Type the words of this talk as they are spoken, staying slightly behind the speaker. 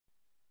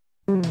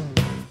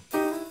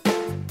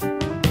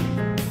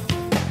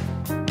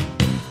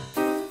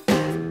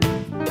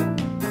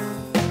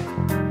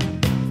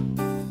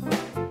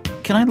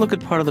can I look at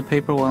part of the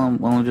paper while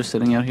I'm just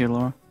sitting out here,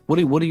 Laura? What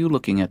are you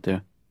looking at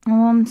there?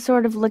 Well, I'm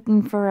sort of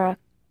looking for a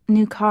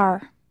new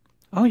car.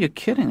 Oh, you're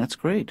kidding. That's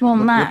great. Well,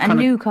 not a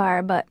new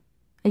car, but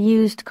a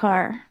used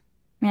car.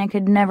 I mean, I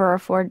could never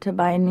afford to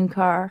buy a new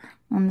car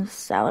on this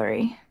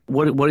salary.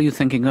 What are you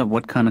thinking of?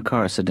 What kind of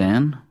car? A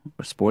sedan?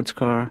 Or a sports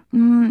car?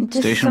 Just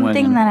Station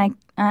something wagon?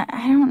 that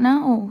I don't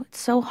know. It's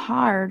so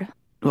hard.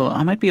 Well,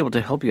 I might be able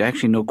to help you. I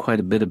actually know quite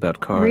a bit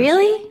about cars.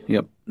 Really?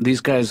 Yep.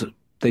 These guys,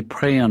 they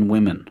prey on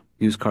women,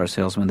 used car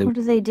salesmen. What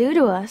do they do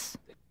to us?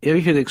 You ever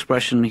hear the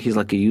expression, he's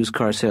like a used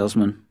car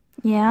salesman?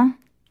 Yeah?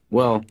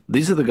 Well,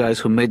 these are the guys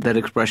who made that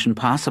expression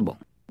possible.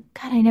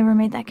 God, I never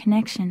made that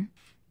connection.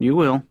 You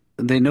will.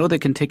 They know they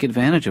can take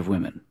advantage of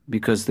women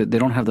because they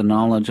don't have the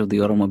knowledge of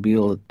the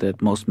automobile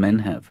that most men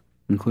have,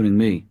 including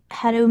me.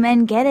 How do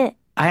men get it?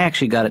 I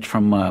actually got it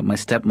from my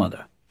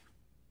stepmother.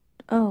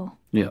 Oh.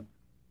 Yeah.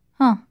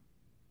 Huh.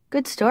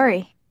 Good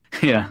story.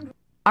 Yeah.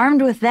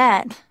 Armed with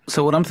that.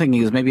 So what I'm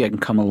thinking is maybe I can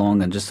come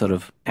along and just sort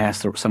of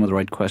ask some of the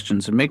right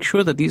questions and make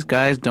sure that these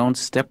guys don't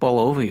step all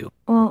over you.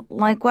 Well,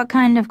 like what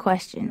kind of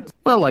questions?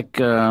 Well, like,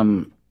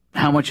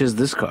 how much is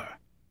this car?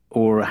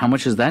 Or how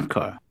much is that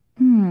car?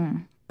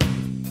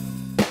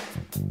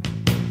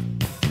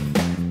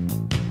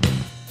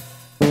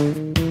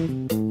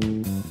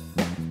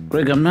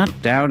 Greg, I'm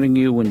not doubting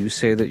you when you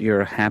say that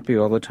you're happy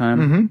all the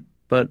time,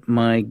 but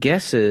my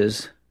guess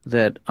is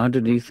that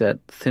underneath that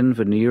thin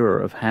veneer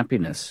of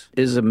happiness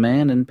is a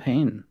man in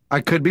pain.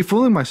 I could be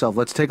fooling myself.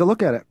 Let's take a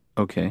look at it.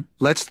 Okay.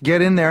 Let's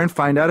get in there and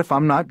find out if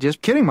I'm not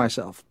just kidding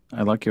myself.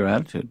 I like your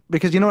attitude.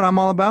 Because you know what I'm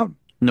all about?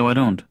 No, I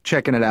don't.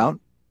 Checking it out.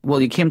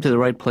 Well, you came to the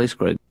right place,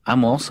 Greg.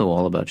 I'm also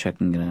all about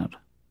checking it out.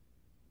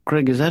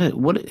 Greg, is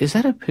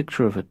that a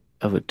picture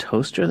of a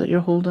toaster that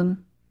you're holding?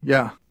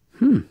 Yeah.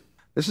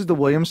 This is the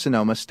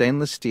Williams-Sonoma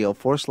stainless steel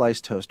 4-slice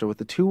toaster with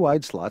the 2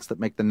 wide slots that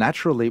make the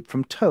natural leap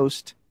from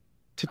toast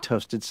to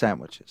toasted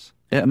sandwiches.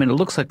 Yeah, I mean, it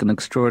looks like an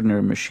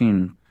extraordinary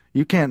machine.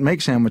 You can't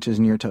make sandwiches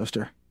in your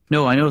toaster.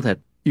 No, I know that.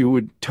 You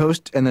would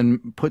toast and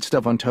then put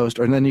stuff on toast,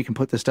 or then you can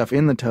put the stuff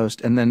in the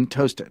toast and then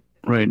toast it.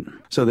 Right.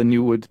 So then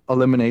you would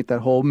eliminate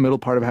that whole middle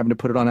part of having to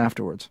put it on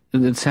afterwards.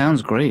 It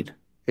sounds great.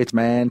 It's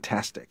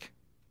fantastic.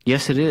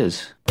 Yes, it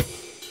is.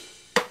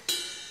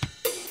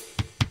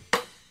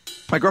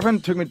 My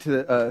girlfriend took me to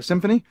the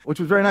symphony, which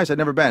was very nice. I'd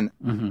never been.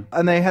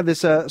 And they had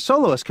this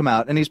soloist come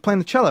out, and he's playing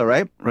the cello,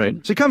 right?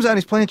 Right. So he comes out, and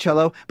he's playing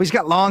cello, but he's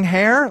got long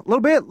hair, a little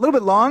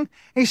bit long, and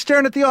he's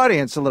staring at the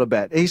audience a little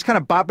bit. And he's kind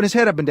of bopping his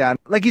head up and down,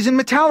 like he's in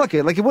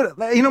Metallica. Like,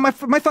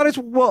 my thought is,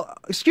 well,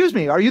 excuse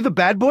me, are you the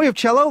bad boy of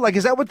cello? Like,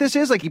 is that what this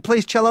is? Like, he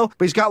plays cello,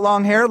 but he's got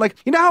long hair? Like,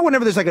 you know how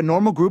whenever there's like a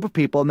normal group of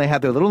people, and they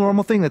have their little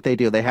normal thing that they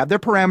do, they have their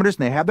parameters,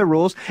 and they have their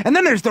rules, and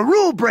then there's the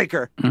rule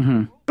breaker.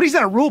 But he's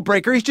not a rule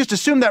breaker. He's just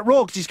assumed that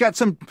rule because he's got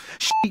some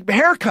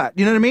haircut.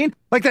 You know what I mean?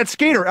 Like that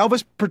skater,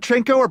 Elvis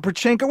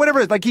Pachenko,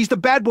 whatever it is. Like he's the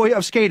bad boy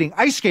of skating,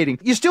 ice skating.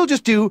 You still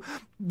just do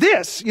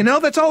this, you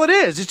know? That's all it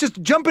is. It's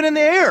just jumping in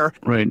the air.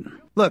 Right.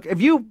 Look, if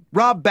you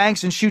rob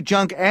banks and shoot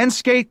junk and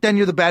skate, then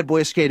you're the bad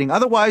boy of skating.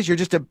 Otherwise, you're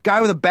just a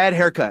guy with a bad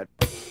haircut.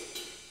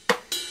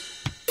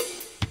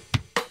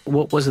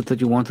 What was it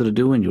that you wanted to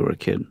do when you were a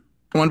kid?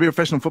 I wanted to be a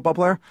professional football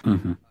player,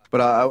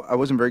 but I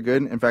wasn't very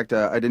good. In fact,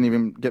 I didn't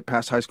even get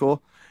past high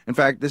school. In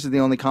fact, this is the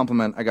only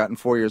compliment I got in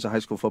 4 years of high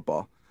school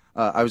football.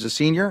 I was a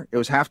senior. It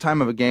was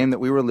halftime of a game that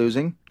we were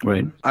losing.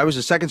 Right. I was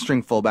a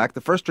second-string fullback.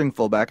 The first-string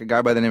fullback, a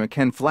guy by the name of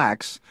Ken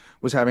Flax,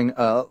 was having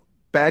a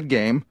bad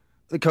game.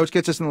 The coach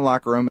gets us in the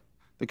locker room.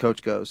 The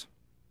coach goes,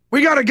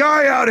 "We got a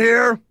guy out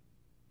here,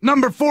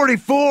 number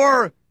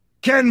 44,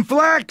 Ken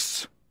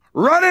Flax,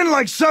 running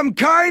like some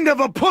kind of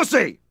a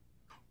pussy.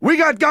 We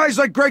got guys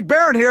like Greg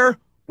Barron here,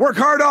 work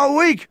hard all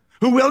week,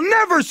 who will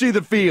never see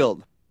the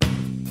field."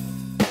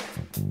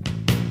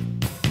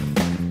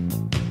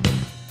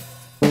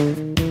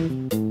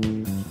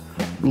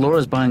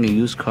 Laura's buying a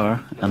used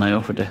car, and I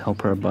offered to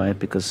help her buy it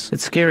because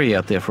it's scary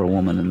out there for a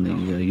woman in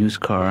the used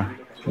car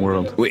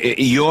world.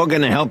 You're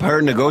going to help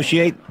her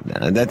negotiate?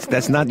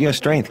 That's not your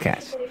strength,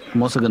 Katz.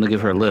 I'm also going to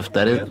give her a lift.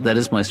 That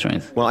is my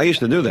strength. Well, I used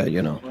to do that,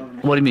 you know.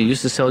 What do you mean? You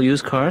used to sell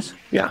used cars?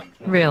 Yeah.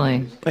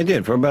 Really? I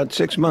did for about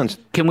 6 months.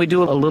 Can we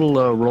do a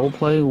little role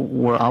play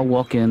where I'll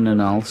walk in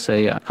and I'll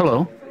say,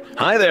 hello?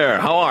 Hi there,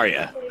 how are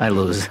you? I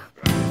lose.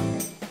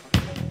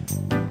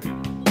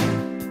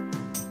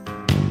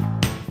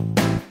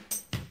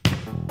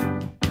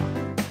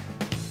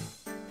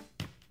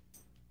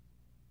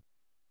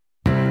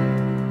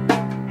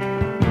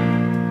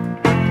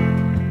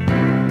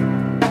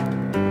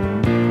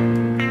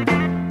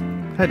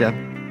 Hi, Deb.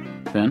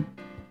 Ben?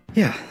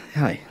 Yeah,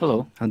 hi.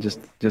 Hello. I'm just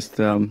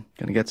gonna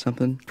get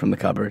something from the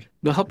cupboard.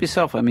 Well, help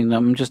yourself. I mean,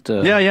 I'm just...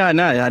 Yeah,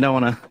 no, I don't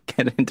want to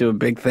get into a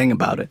big thing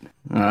about it.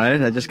 All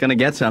right, I'm just gonna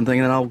get something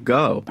and then I'll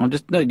go.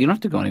 No, you don't have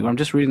to go anywhere. I'm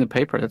just reading the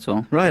paper, that's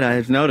all. Right,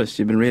 I've noticed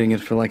you've been reading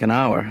it for like an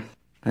hour.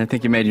 I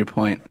think you made your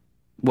point.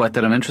 What,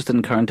 that I'm interested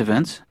in current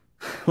events?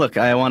 Look,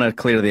 I want to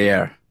clear the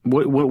air.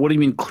 What do you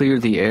mean clear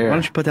the air? Why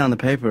don't you put down the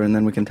paper and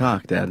then we can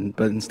talk, Dad,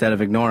 but instead of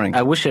ignoring.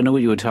 I wish I knew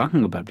what you were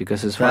talking about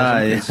because as far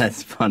as yeah,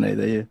 that's funny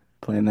that you're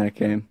playing that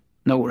game.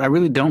 No, I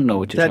really don't know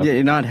what you're Dad, talking about.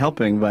 you're not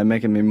helping by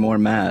making me more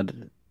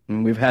mad.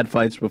 We've had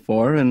fights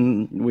before,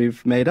 and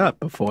we've made up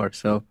before,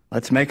 so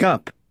let's make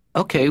up.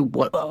 Okay,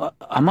 what?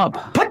 I'm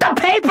up. Put the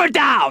paper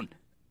down!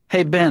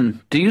 Hey, Ben,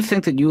 do you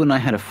think that you and I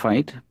had a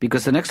fight?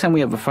 Because the next time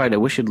we have a fight, I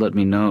wish you'd let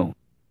me know.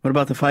 What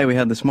about the fight we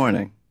had this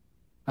morning?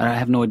 I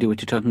have no idea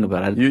what you're talking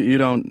about. You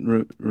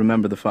don't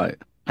remember the fight?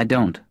 I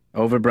don't.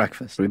 Over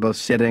breakfast. We both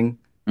sitting,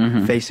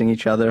 facing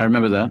each other. I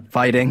remember that.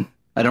 Fighting.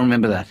 I don't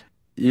remember that.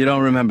 You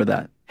don't remember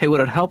that? Hey,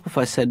 would it help if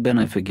I said, Ben,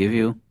 I forgive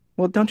you?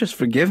 Well, don't just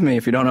forgive me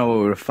if you don't know what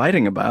we were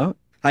fighting about.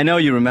 I know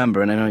you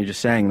remember, and I know you're just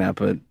saying that,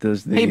 but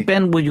there's the... Hey,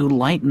 Ben, will you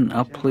lighten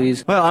up,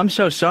 please? Well, I'm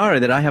so sorry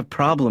that I have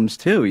problems,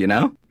 too, you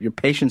know? Your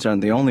patients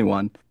aren't the only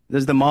one.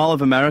 Does the Mall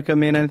of America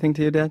mean anything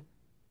to you, Dad?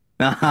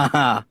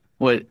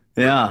 What?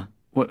 Yeah.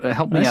 What,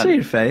 help me I out. see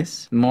your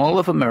face. Mall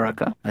of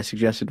America. I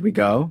suggested we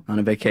go on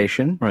a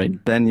vacation.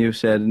 Right. Then you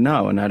said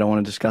no, and I don't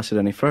want to discuss it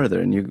any further,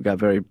 and you got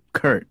very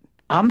curt.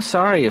 I'm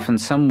sorry if in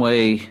some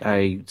way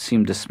I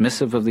seem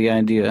dismissive of the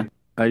idea.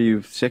 Are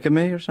you sick of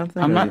me or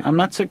something? I'm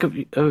not sick of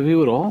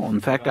you at all. In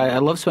fact, I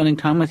love spending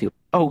time with you.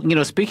 Oh,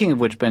 speaking of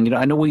which, Ben,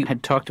 I know we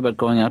had talked about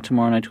going out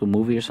tomorrow night to a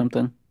movie or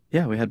something.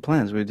 Yeah, we had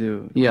plans. We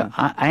do. Yeah,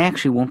 I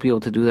actually won't be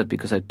able to do that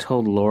because I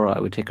told Laura I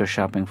would take her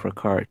shopping for a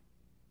car.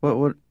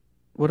 What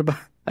about...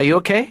 Are you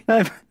okay?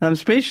 I'm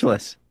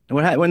speechless.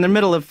 We're in the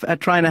middle of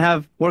trying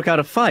to work out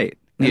a fight.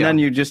 And then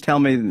you just tell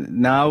me,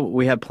 now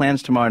we have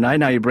plans tomorrow night,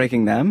 now you're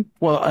breaking them?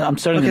 Well, I'm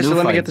starting a new Okay, so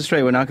let me fight. get this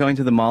straight. We're not going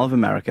to the Mall of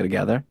America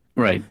together.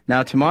 Right.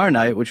 Now, tomorrow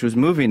night, which was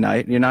movie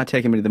night, you're not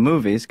taking me to the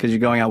movies because you're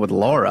going out with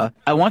Laura.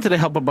 I wanted to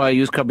help her buy a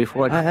used car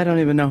before I don't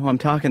even know who I'm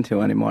talking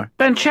to anymore.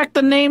 Ben, check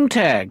the name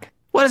tag.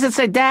 What does it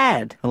say,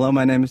 Dad? Hello,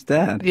 my name is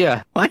Dad.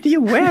 Yeah. Why do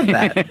you wear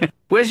that?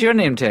 Where's your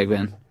name tag,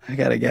 Ben? I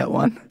gotta get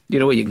one. You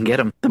know what? You can get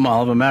them. The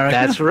Mall of America.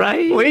 That's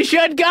right. We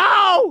should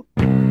go!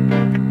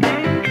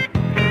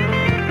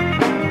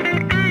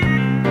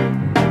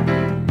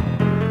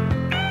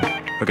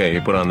 Okay,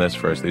 you put on this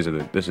first. This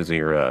is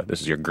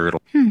your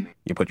girdle.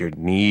 You put your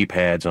knee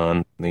pads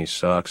on. These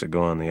socks that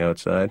go on the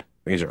outside.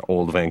 These are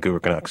old Vancouver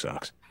Canucks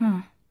socks.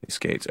 These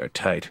skates are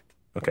tight.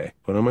 Okay,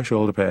 put on my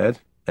shoulder pads,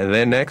 and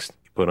then next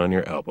you put on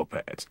your elbow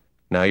pads.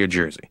 Now your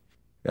jersey.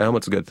 Your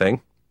helmet's a good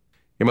thing.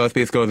 Your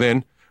mouthpiece goes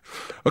in.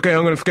 Okay,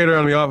 I'm gonna skate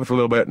around the office a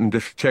little bit and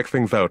just check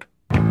things out.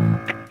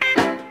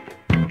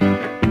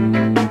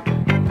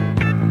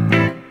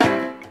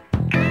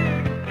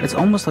 It's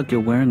almost like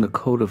you're wearing a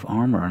coat of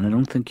armor, and I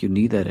don't think you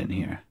need that in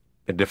here.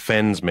 It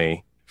defends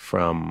me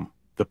from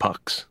the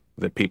pucks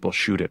that people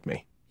shoot at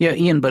me. Yeah,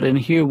 Ian, but in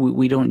here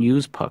we don't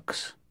use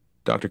pucks.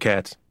 Dr.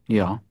 Katz,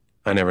 Yeah.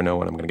 I never know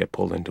when I'm gonna get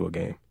pulled into a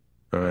game.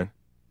 All right?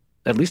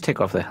 At least take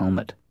off the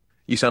helmet.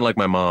 You sound like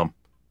my mom.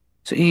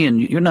 So, Ian,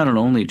 you're not an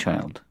only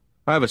child.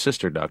 I have a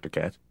sister, Dr.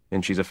 Katz,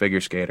 and she's a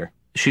figure skater.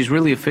 She's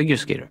really a figure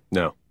skater.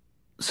 No.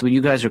 So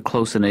you guys are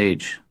close in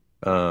age.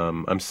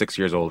 I'm 6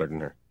 years older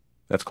than her.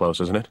 That's close,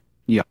 isn't it?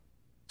 Yeah.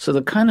 So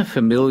the kind of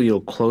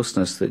familial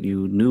closeness that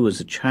you knew as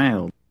a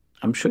child,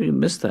 I'm sure you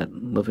miss that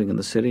living in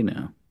the city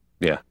now.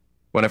 Yeah.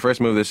 When I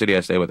first moved to the city, I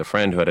stayed with a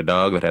friend who had a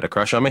dog that had a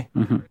crush on me.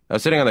 I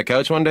was sitting on the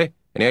couch one day,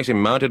 and he actually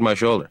mounted my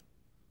shoulder.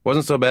 It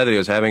wasn't so bad that he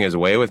was having his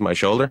way with my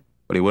shoulder,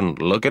 but he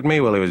wouldn't look at me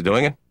while he was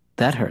doing it.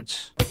 That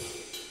hurts.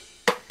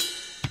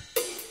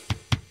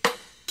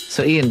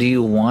 So, Ian, do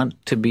you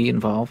want to be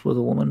involved with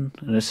a woman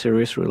in a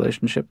serious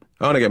relationship?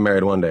 I want to get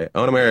married one day. I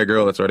want to marry a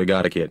girl that's already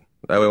got a kid.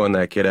 That way when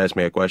that kid asks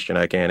me a question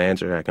I can't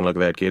answer, I can look at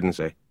that kid and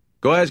say,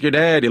 "Go ask your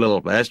dad, you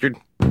little bastard."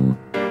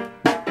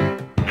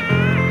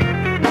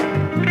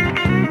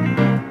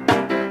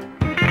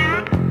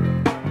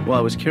 Well,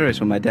 I was curious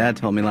when my dad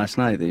told me last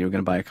night that you were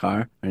going to buy a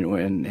car,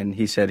 and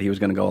he said he was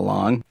going to go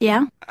along.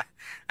 Yeah?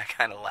 I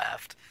kind of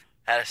laughed,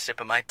 had a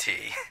sip of my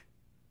tea,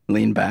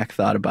 leaned back,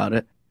 thought about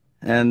it,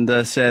 and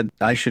said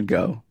I should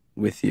go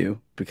with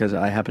you because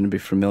I happen to be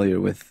familiar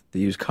with the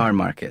used car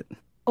market.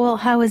 Well,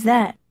 how is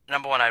that?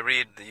 Number one, I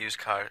read the used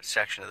car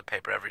section of the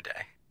paper every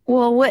day.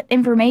 Well, what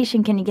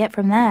information can you get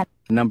from that?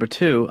 Number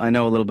two, I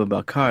know a little bit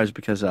about cars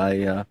because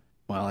I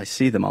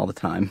see them all the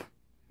time.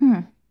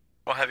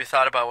 Well, have you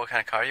thought about what kind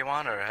of car you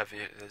want, or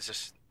is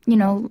this... You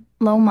know,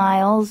 low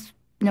miles,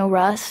 no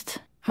rust.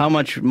 How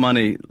much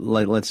money,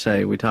 let's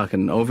say, we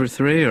talking over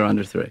 3 or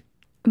under 3?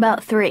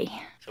 About 3.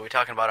 So we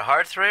talking about a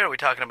hard 3, or are we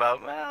talking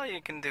about, well, you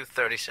can do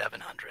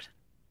 3,700?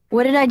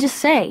 What did I just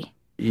say?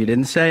 You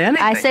didn't say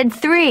anything. I said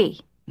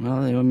 3.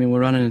 Well, I mean,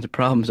 we're running into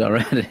problems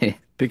already.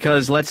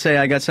 Because let's say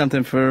I got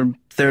something for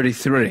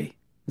 33.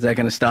 Is that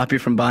going to stop you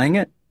from buying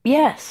it?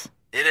 Yes.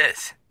 It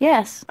is.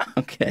 Yes.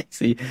 Okay,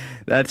 see,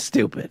 that's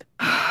stupid.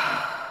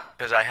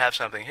 Because I have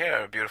something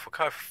here, a beautiful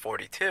car for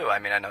 42. I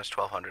mean, I know it's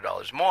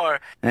 $1,200 more.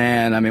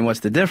 And I mean,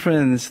 what's the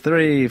difference?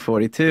 3,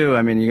 42.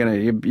 I mean,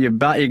 you're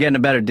getting a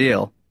better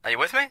deal. Are you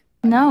with me?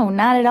 No,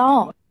 not at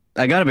all.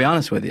 I got to be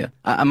honest with you.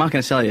 I'm not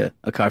going to sell you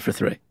a car for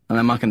 3.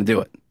 I'm not going to do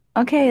it.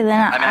 Okay,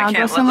 then I'll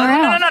go somewhere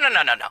else.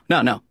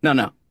 No.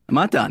 I'm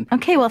not done.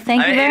 Okay, well,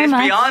 thank you very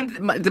much. It's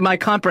beyond my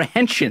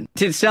comprehension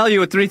to sell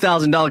you a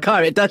 $3,000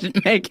 car. It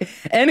doesn't make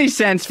any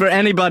sense for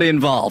anybody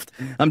involved.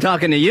 I'm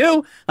talking to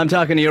you. I'm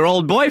talking to your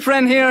old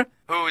boyfriend here,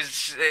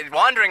 who's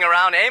wandering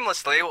around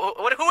aimlessly.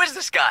 Who is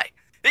this guy?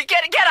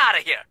 Get out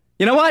of here.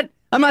 You know what?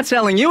 I'm not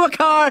selling you a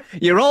car.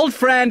 Your old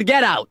friend,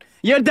 get out.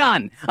 You're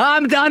done.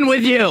 I'm done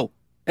with you.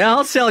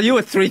 I'll sell you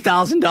a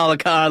 $3,000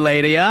 car,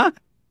 lady, huh?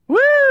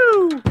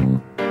 Woo!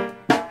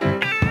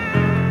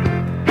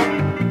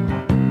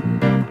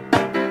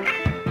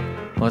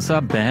 What's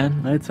up,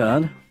 Ben? Hey,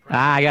 Todd.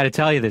 I gotta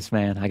tell you this,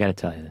 man. I gotta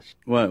tell you this.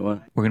 What?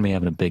 We're gonna be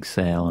having a big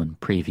sale on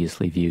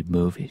previously viewed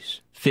movies.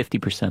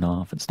 50%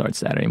 off. It starts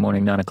Saturday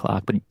morning, 9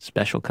 o'clock, but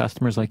special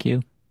customers like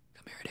you,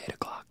 come here at 8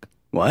 o'clock.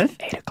 What?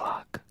 8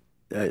 o'clock.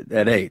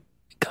 At 8?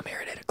 Come here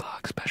at 8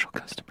 o'clock, special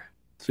customer.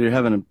 So you're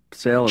having a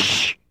sale of...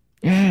 Shh.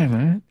 Yeah,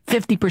 man.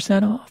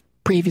 50% off.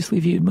 Previously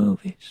viewed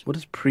movies. What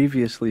does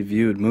previously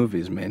viewed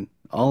movies mean?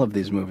 All of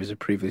these movies are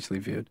previously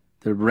viewed.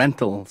 They're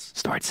rentals.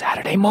 Start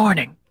Saturday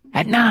morning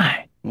at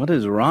 9. What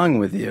is wrong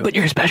with you? But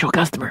you're a special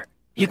customer.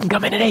 You can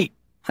come in at 8.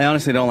 I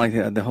honestly don't like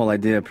the whole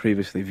idea of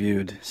previously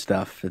viewed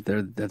stuff.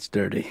 That's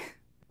dirty.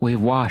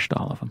 We've washed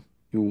all of them.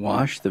 You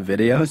wash the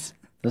videos?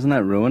 Doesn't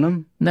that ruin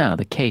them? No,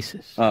 the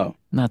cases. Oh.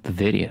 Not the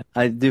video.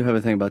 I do have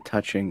a thing about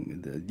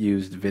touching the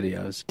used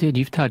videos. Dude,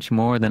 you've touched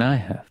more than I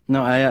have.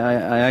 No,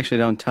 I actually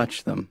don't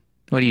touch them.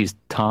 What, do you use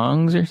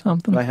tongs or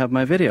something? I have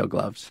my video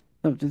gloves.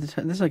 No, this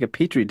is like a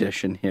petri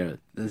dish in here.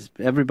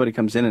 Everybody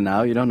comes in and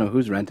out. You don't know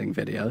who's renting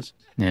videos.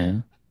 Yeah.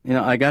 You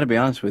know, I gotta be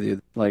honest with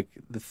you. Like,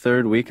 the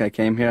third week I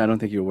came here, I don't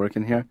think you were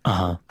working here.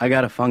 Uh-huh. I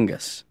got a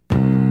fungus.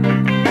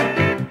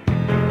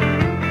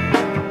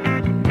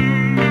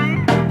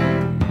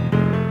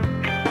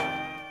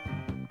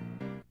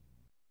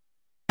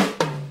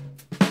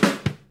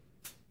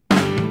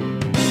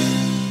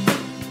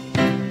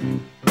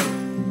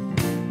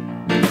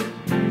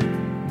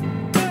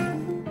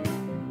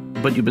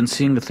 But you've been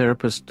seeing a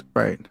therapist,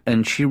 Right.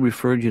 and she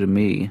referred you to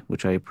me,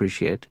 which I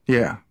appreciate.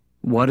 Yeah.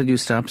 Why did you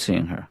stop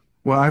seeing her?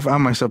 Well, I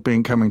found myself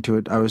coming to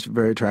it. I was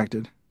very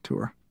attracted to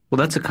her. Well,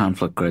 that's a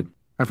conflict, Greg.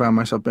 I found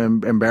myself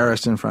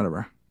embarrassed in front of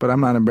her. But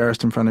I'm not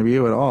embarrassed in front of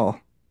you at all.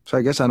 So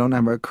I guess I don't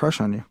have a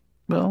crush on you.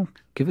 Well,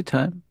 give it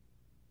time.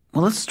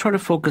 Well, let's try to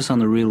focus on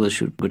the real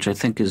issue, which I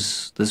think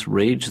is this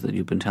rage that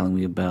you've been telling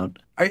me about.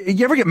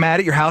 You ever get mad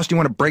at your house and you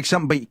want to break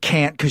something, but you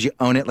can't because you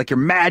own it? Like you're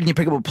mad and you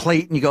pick up a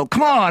plate and you go,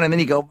 come on, and then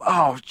you go,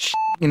 oh,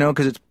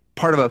 because it's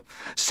part of a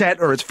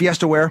set or it's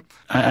Fiesta-ware.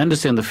 I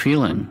understand the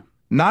feeling.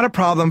 Not a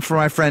problem for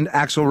my friend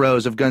Axl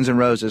Rose of Guns N'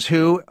 Roses,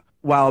 who,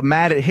 while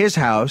mad at his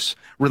house,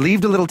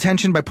 relieved a little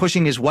tension by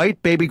pushing his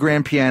white baby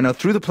grand piano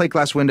through the plate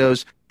glass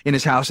windows in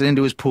his house and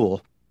into his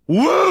pool.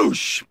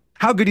 Whoosh!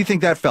 How good do you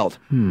think that felt?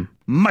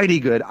 Mighty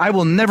good. I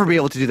will never be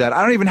able to do that.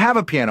 I don't even have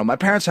a piano. My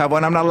parents have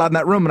one. I'm not allowed in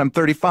that room, and I'm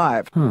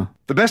 35.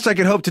 The best I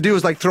could hope to do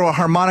is, like, throw a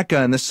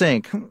harmonica in the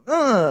sink.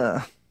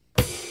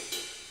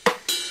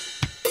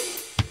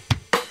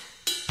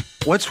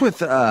 What's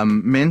with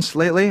mints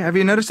lately? Have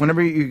you noticed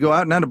whenever you go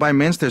out now to buy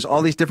mints, there's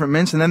all these different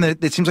mints, and then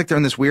it seems like they're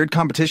in this weird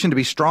competition to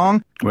be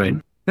strong? Right. You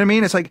know what I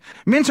mean? It's like,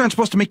 mints aren't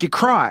supposed to make you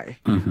cry.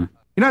 Mm-hmm.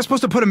 You're not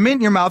supposed to put a mint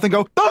in your mouth and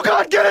go, oh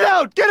God, get it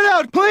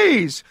out,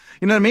 please.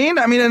 You know what I mean?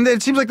 I mean, and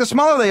it seems like the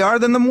smaller they are,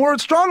 then the more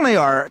strong they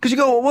are. Because you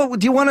go, well,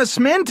 do you want a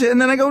mint?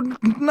 And then I go,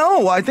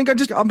 no, I think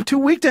I'm too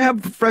weak to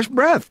have fresh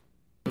breath.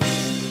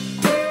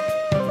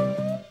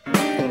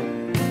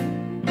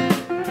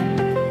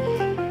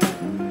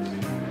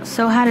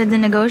 So how did the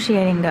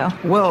negotiating go?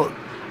 Well,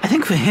 I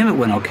think for him it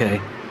went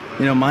okay.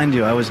 You know, mind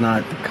you, I was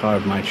not the car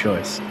of my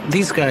choice.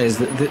 These guys,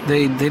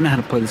 they know how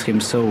to play this game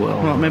so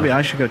well. Well, maybe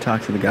I should go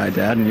talk to the guy,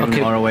 Dad, and you and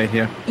Laura wait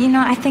here. You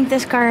know, I think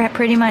this car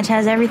pretty much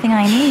has everything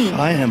I need.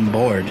 I am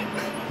bored.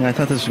 And I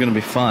thought this was going to be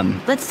fun.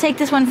 Let's take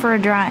this one for a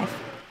drive.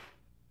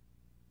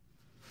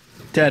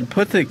 Dad,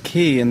 put the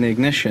key in the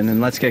ignition and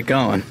let's get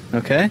going,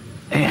 okay?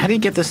 Hey, how do you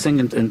get this thing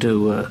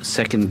into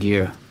second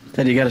gear?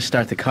 Dad, you got to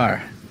start the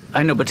car.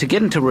 I know, but to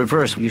get into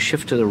reverse, you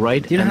shift to the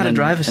right. You know how to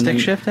drive a stick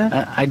shift, Dad?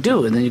 I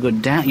do, and then you go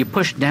down, you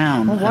push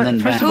down, and then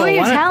back. Who are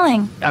you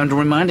telling? I'm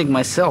reminding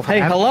myself.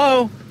 Hey,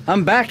 hello?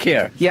 I'm back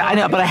here. Yeah, I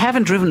know, but I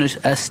haven't driven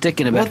a stick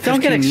in about 15 years. Well,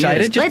 don't get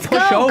excited. Just let's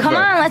push go. over. Come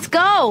on, let's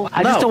go.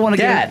 I just don't want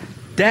to get...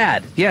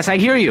 Dad. Yes, I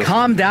hear you.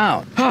 Calm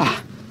down.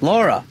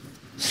 Laura,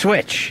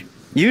 switch.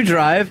 You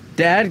drive.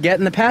 Dad, get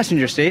in the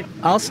passenger seat.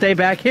 I'll stay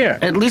back here.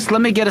 At least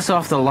let me get us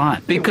off the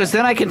lot, because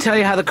then I can tell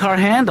you how the car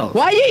handles.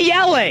 Why are you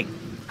yelling?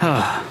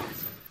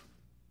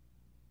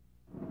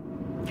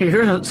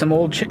 Here's some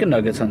old chicken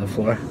nuggets on the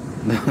floor.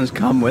 Those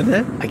come with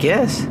it? I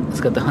guess. It's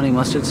got the honey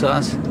mustard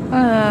sauce.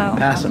 Oh.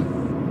 Pass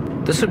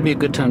them. This would be a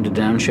good time to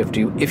downshift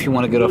you. If you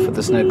want to get off at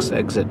this next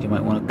exit, you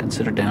might want to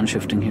consider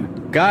downshifting here.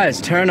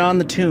 Guys, turn on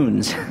the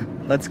tunes.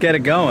 Let's get it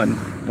going.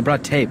 I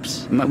brought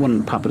tapes. You might want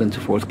to pop it into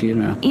fourth gear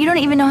now. You don't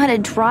even know how to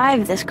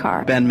drive this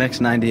car. Ben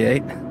Mix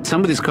 98.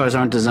 Some of these cars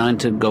aren't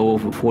designed to go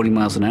over 40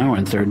 miles an hour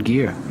in third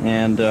gear.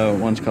 And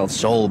one's called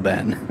Soul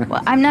Ben.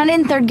 Well, I'm not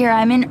in third gear.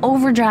 I'm in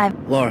overdrive.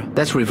 Laura.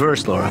 That's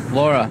reverse, Laura.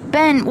 Laura.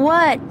 Ben,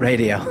 what?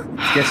 Radio.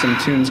 Let's get some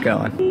tunes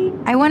going.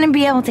 I want to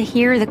be able to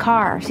hear the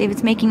car, see if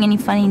it's making any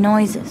funny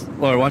noises.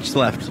 Laura, watch the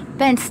left.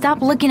 Ben,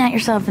 stop looking at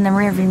yourself in the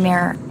rearview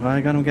mirror. Well,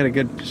 I gotta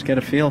get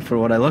a feel for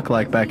what I look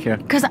like back here.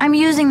 Because I'm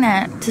using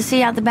that to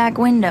see out the back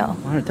window.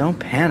 Laura, don't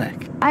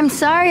panic. I'm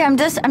sorry, I'm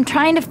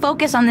trying to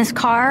focus on this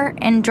car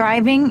and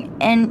driving,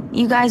 and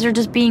you guys are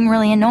just being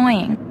really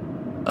annoying.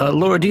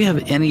 Laura, do you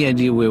have any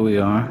idea where we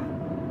are?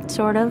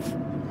 Sort of.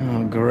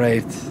 Oh,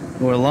 great.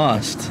 We're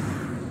lost.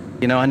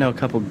 You know, I know a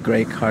couple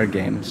great card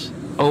games.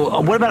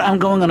 Oh, what about I'm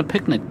going on a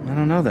picnic? I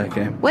don't know that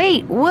game.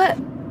 Wait, what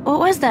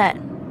was that?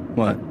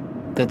 What?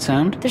 That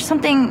sound? There's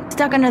something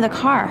stuck under the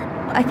car.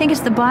 I think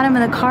it's the bottom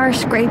of the car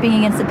scraping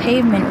against the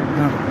pavement.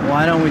 Oh,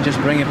 why don't we just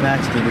bring it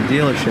back to the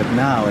dealership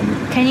now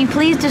and... Can you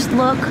please just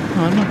look?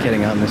 Oh, I'm not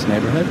getting out in this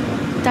neighborhood.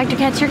 Dr.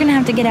 Katz, you're gonna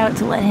have to get out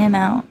to let him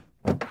out.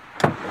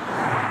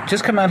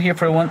 Just come out here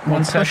for one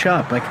second. Push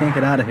up. I can't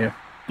get out of here.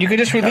 You could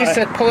just release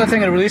that, pull that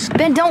thing and release it.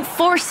 Ben, don't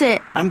force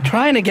it. I'm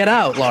trying to get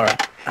out, Laura.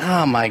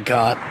 Oh, my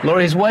God.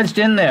 Laura, he's wedged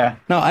in there.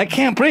 No, I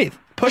can't breathe.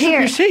 Push up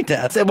your seat,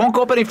 Dad. It won't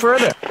go up any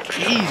further.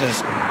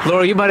 Jesus.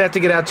 Laura, you might have to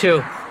get out,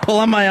 too. Pull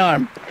on my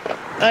arm.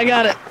 I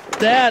got it.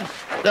 Dad.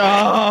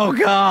 Oh,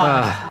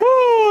 God.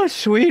 Ooh,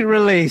 sweet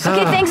release.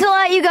 Okay, thanks a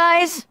lot, you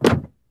guys.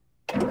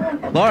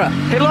 Laura.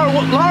 Hey, Laura,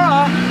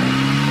 Laura!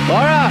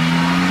 Laura!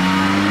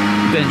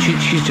 Ben,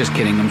 she's just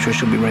kidding. I'm sure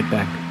she'll be right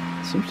back.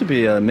 Seems to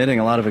be emitting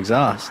a lot of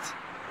exhaust.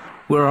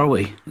 Where are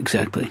we,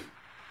 exactly?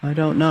 I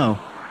don't know.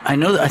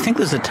 I think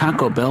there's a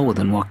Taco Bell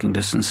within walking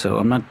distance, so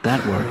I'm not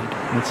that worried.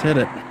 Let's hit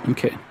it.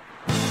 Okay.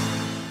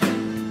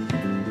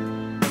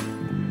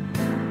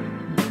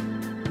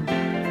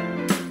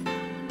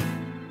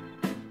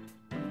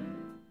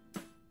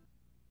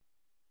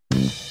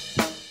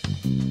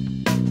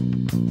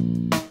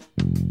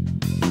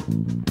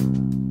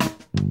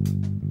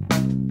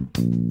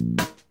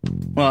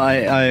 Well,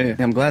 I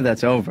am glad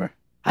that's over.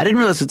 I didn't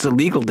realize it's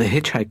illegal to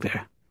hitchhike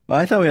there. Well,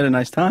 I thought we had a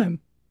nice time.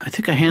 I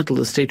think I handled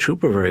the state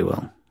trooper very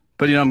well.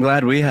 But, you know, I'm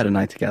glad we had a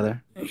night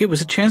together. It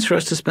was a chance for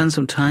us to spend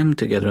some time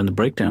together in the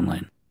breakdown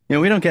lane. You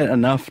know, we don't get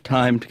enough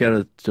time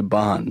together to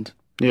bond.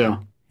 Yeah.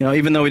 You know,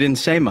 even though we didn't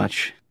say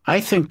much.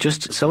 I think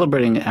just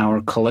celebrating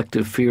our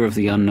collective fear of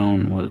the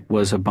unknown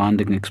was a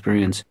bonding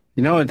experience.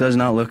 You know, it does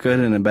not look good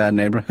in a bad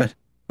neighborhood.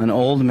 An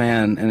old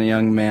man and a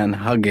young man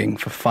hugging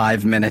for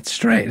 5 minutes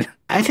straight.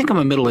 I think I'm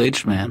a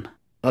middle-aged man.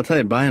 I'll tell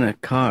you, buying a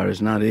car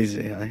is not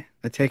easy.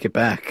 I take it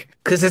back.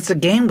 Because it's a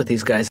game with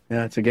these guys.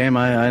 Yeah, it's a game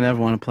I never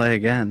want to play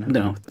again.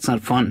 No, it's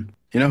not fun.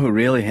 You know who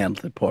really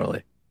handled it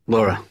poorly?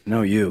 Laura.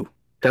 No, you.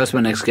 That was my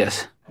next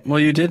guess. Well,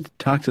 you did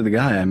talk to the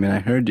guy. I mean, I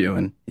heard you,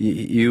 and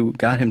you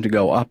got him to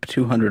go up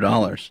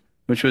 $200,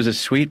 which was a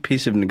sweet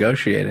piece of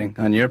negotiating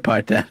on your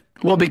part, Dad.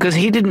 Well, because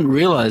he didn't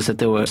realize that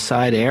there were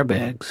side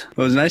airbags. It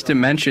was nice to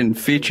mention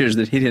features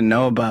that he didn't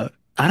know about.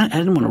 I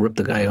didn't want to rip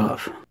the guy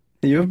off.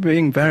 You were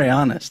being very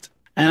honest.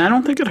 And I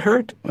don't think it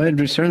hurt. Well,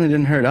 it certainly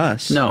didn't hurt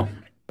us. No.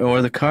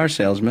 Or the car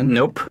salesman.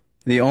 Nope.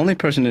 The only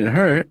person it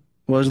hurt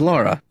was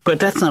Laura. But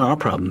that's not our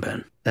problem,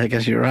 Ben. I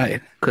guess you're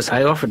right. Because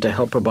I offered to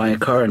help her buy a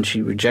car, and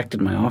she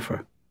rejected my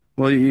offer.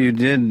 Well, you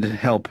did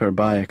help her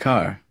buy a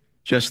car.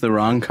 Just the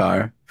wrong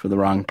car for the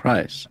wrong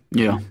price.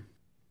 Yeah.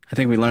 I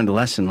think we learned a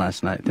lesson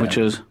last night, Dad. Which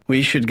is?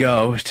 We should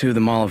go to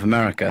the Mall of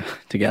America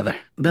together.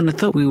 Ben, I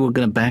thought we were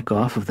going to back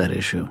off of that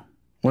issue.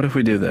 What if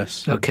we do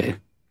this? Okay.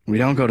 We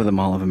don't go to the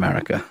Mall of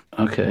America.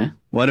 Okay.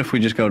 What if we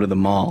just go to the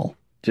mall,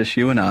 just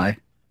you and I,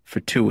 for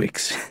 2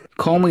 weeks?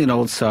 Call me an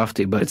old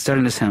softy, but it's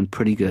starting to sound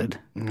pretty good.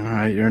 All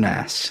right, you're an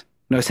ass.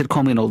 No, I said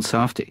call me an old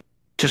softy.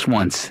 Just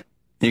once.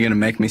 You're going to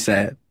make me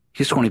say it.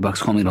 Here's $20,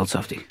 call me an old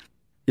softy.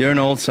 You're an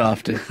old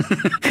softy.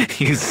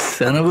 You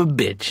son of a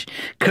bitch.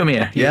 Come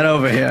here. Get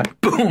over here.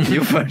 Boom.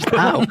 You first.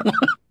 Ow.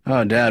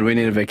 Oh, Dad, we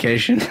need a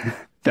vacation.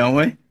 Don't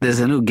we? There's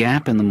a new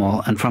gap in the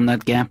mall, and from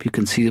that gap you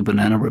can see the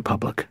Banana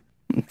Republic.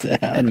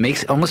 Dad.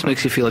 It almost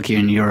makes you feel like you're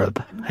in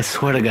Europe. I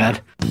swear to God.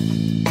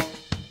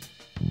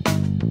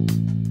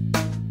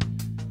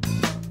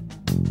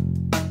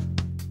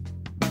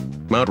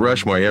 Mount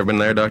Rushmore, you ever been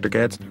there, Dr.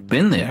 Katz?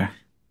 Been there?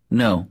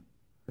 No.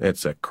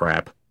 It's a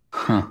crap.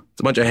 Huh.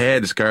 It's a bunch of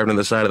heads carved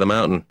into the side of the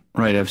mountain.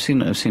 Right, I've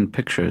seen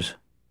pictures.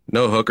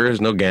 No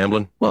hookers, no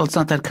gambling. Well, it's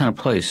not that kind of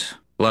place.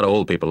 A lot of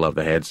old people love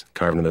the heads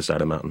carved into the side of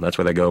the mountain. That's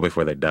where they go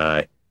before they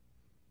die.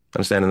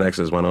 I'm standing next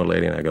to this one old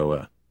lady, and I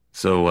go,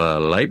 so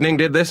lightning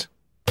did this?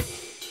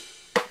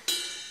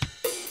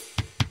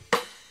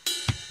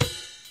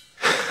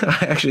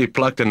 I actually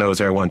plucked a nose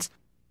hair once.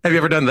 Have you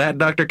ever done that,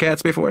 Dr.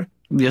 Katz, before?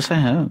 Yes, I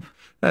have.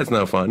 That's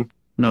no fun.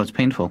 No, it's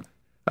painful.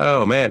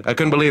 Oh, man, I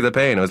couldn't believe the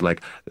pain. I was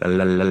like, la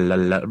la la la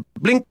la,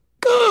 blink,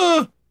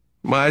 ah!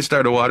 My eyes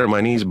started to water,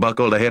 my knees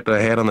buckled, I hit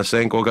the head on the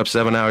sink, woke up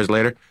 7 hours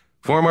later.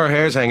 4 more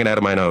hairs hanging out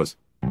of my nose.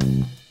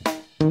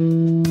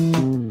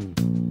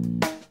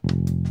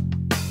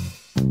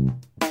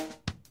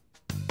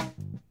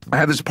 I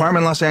have this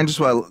apartment in Los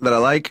Angeles that I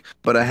like,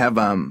 but I have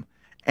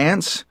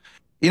ants.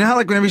 You know how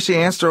like whenever you see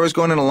ants, they're always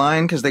going in a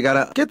line because they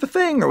gotta get the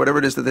thing or whatever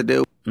it is that they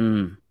do?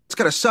 It's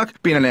gotta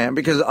suck being an ant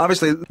because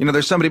obviously, you know,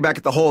 there's somebody back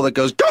at the hole that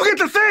goes, go get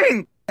the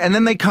thing! And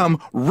then they come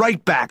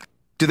right back.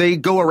 Do they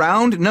go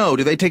around? No.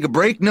 Do they take a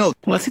break? No.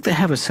 Well, I think they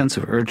have a sense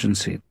of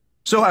urgency.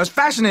 So I was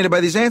fascinated by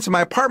these ants in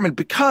my apartment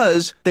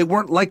because they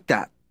weren't like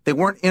that. They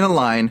weren't in a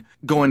line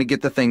going to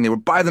get the thing. They were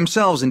by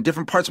themselves in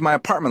different parts of my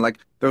apartment. Like,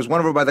 there was one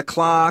over by the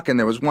clock, and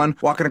there was one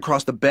walking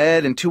across the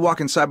bed, and two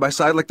walking side by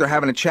side like they're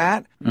having a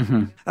chat. Mm-hmm.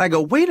 And I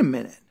go, wait a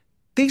minute.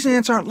 These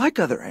ants aren't like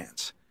other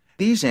ants.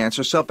 These ants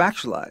are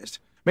self-actualized.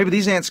 Maybe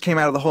these ants came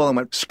out of the hole and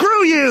went,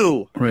 screw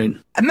you! Right.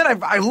 And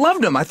then I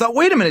loved them. I thought,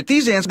 wait a minute,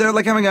 these ants, they're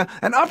like having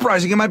an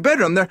uprising in my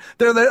bedroom. They're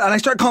and I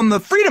started calling them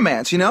the freedom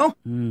ants, you know?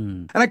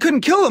 And I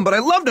couldn't kill them, but I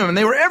loved them, and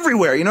they were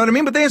everywhere, you know what I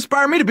mean? But they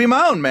inspire me to be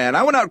my own man.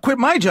 I went out and quit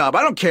my job.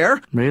 I don't care.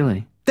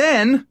 Really?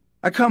 Then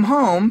I come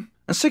home,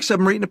 and 6 of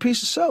them are eating a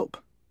piece of soap.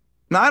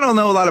 Now, I don't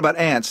know a lot about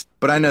ants,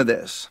 but I know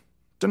this.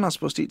 They're not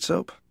supposed to eat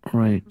soap.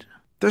 Right.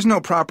 There's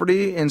no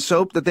property in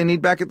soap that they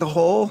need back at the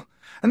hole.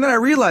 And then I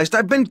realized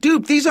I've been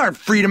duped. These aren't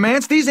freedom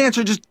ants. These ants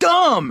are just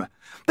dumb.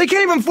 They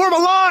can't even form a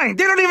line.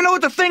 They don't even know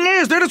what the thing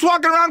is. They're just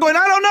walking around going,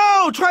 I don't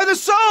know. Try the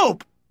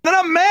soap. Then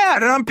I'm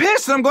mad and I'm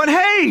pissed and I'm going,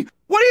 hey,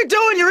 what are you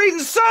doing? You're eating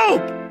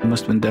soap. You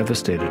must have been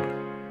devastated.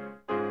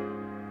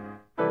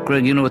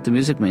 Greg, you know what the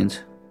music means.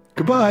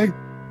 Goodbye.